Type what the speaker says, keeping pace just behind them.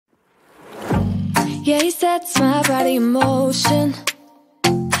Yeah, he sets my body in motion.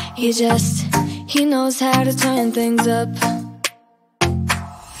 He knows how to turn things up.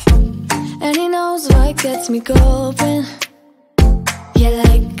 And he knows what gets me going. Yeah,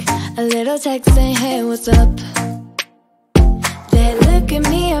 like a little text saying, hey, what's up? They look at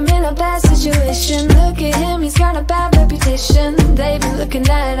me, I'm in a bad situation. Look at him, he's got a bad reputation. They be looking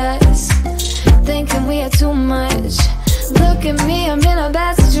at us, thinking we are too much. Look at me, I'm in a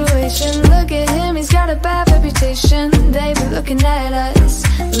bad situation. Look at him, he's got a bad reputation. They be looking at us.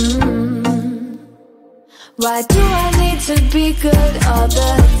 Why do I need to be good all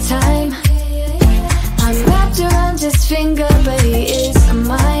the time? I'm wrapped around his finger, but he is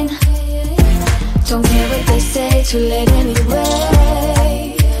mine. Don't care what they say, too late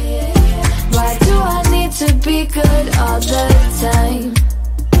anyway. Why do I need to be good all the time?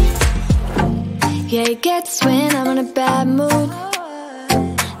 Yeah, he gets when I'm in a bad mood.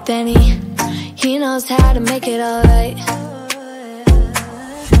 Then he knows how to make it alright.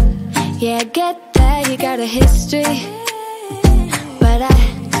 Yeah, I get that he got a history, but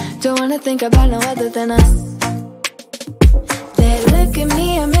I don't wanna think about no other than us. They look at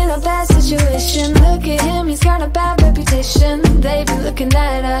me, I'm in a bad situation. Look at him, he's got a bad reputation. They be looking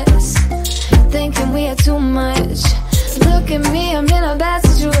at us, thinking we are too much. Look at me, I'm in a bad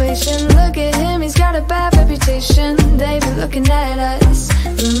situation. Look at him, he's got a bad reputation. They be looking at us.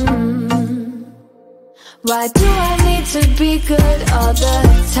 Why do I need to be good all the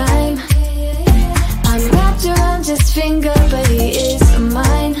time? I'm wrapped around his finger, but he is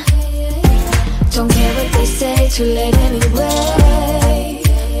mine. Don't care what they say, too late anyway.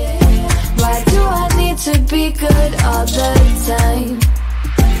 Why do I need to be good all the time?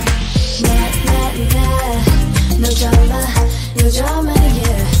 Nah, nah, nah. No drama,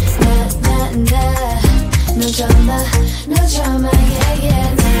 yeah. Nah, nah, nah. No drama, yeah.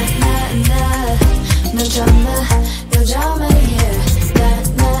 Nah, nah, nah. No drama, yeah. Nah,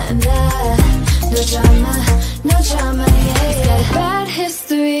 nah, nah. No drama, yeah. He's got a bad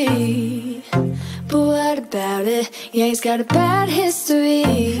history, but what about it? Yeah, he's got a bad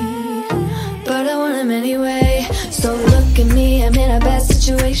history, but I want him anyway. So look at me, I'm in a bad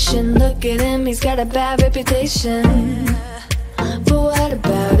situation. Look at him, he's got a bad reputation, but what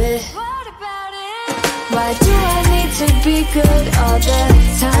about it? Why do I need to be good all the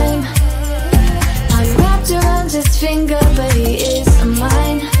time? I'm wrapped around his finger, but he is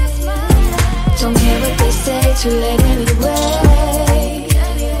mine. Don't care what they say, too late anyway.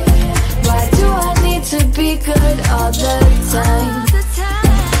 Why do I need to be good all the time?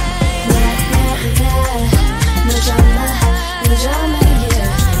 Nah, nah, nah. No drama,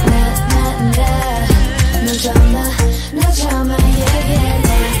 yeah. Nah, nah, nah. No drama, yeah.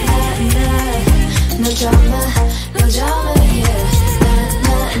 Nah, nah, nah. No drama, yeah. Nah,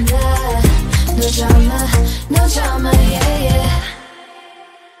 nah, nah. No drama, yeah.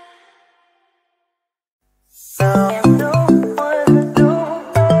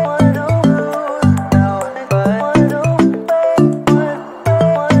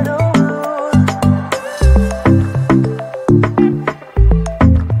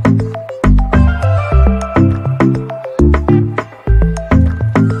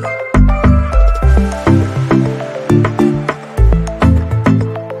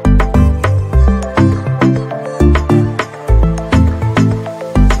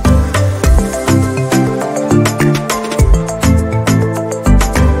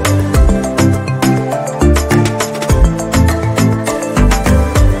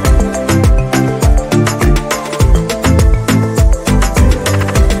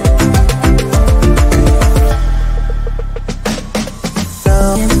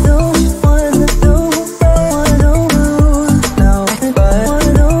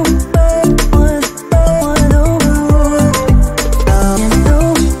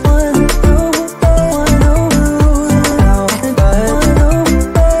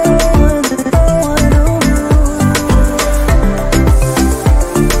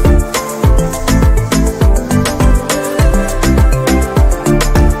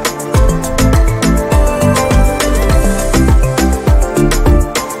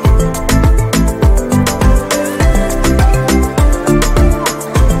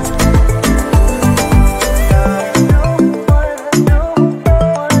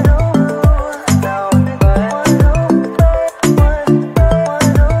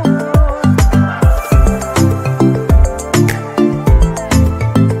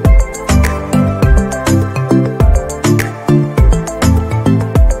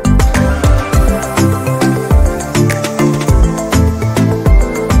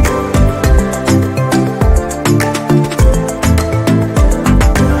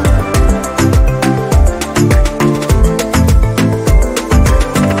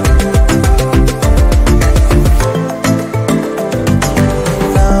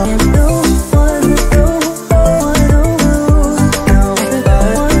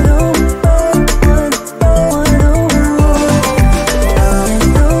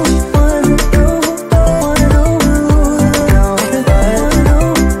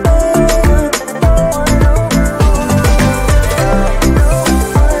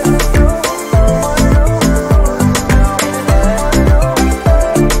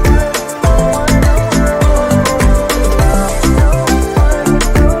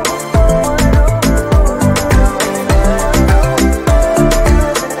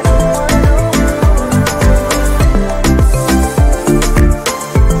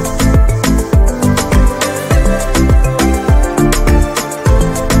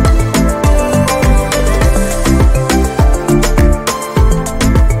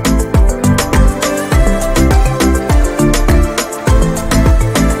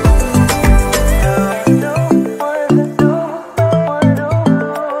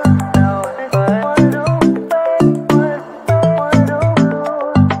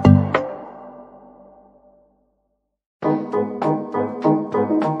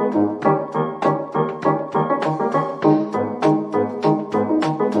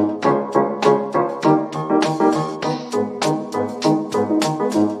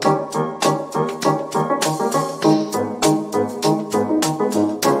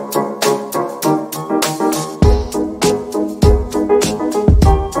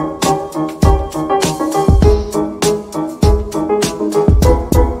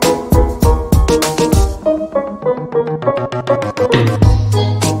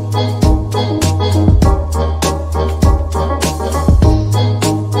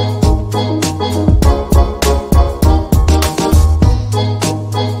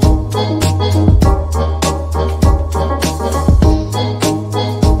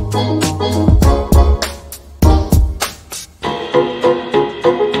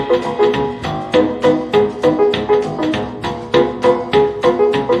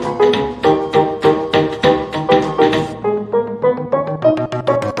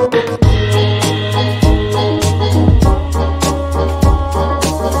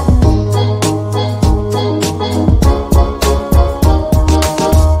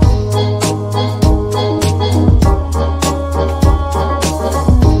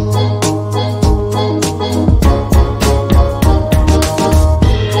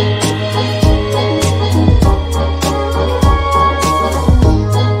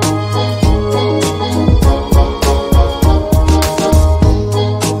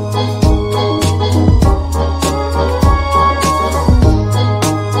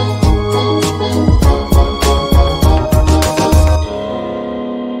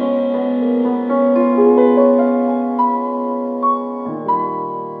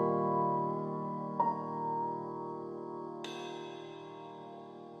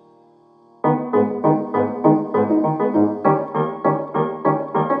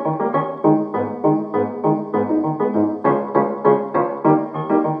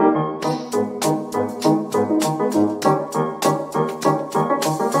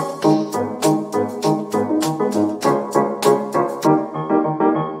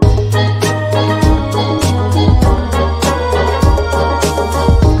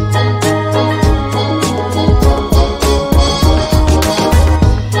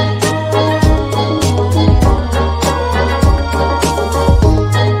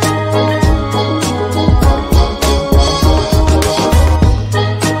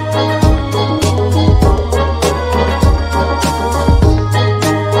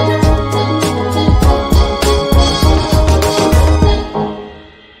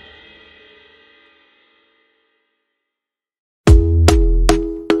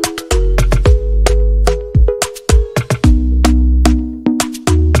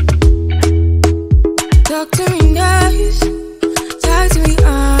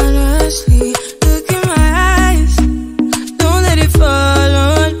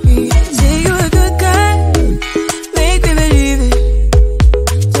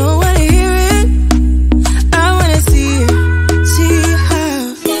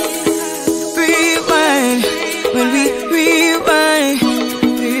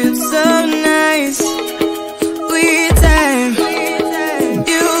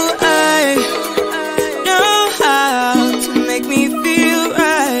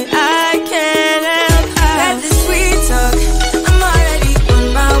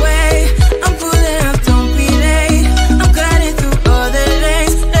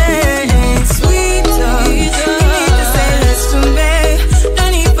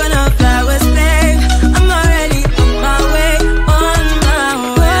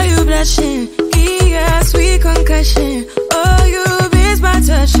 crashing.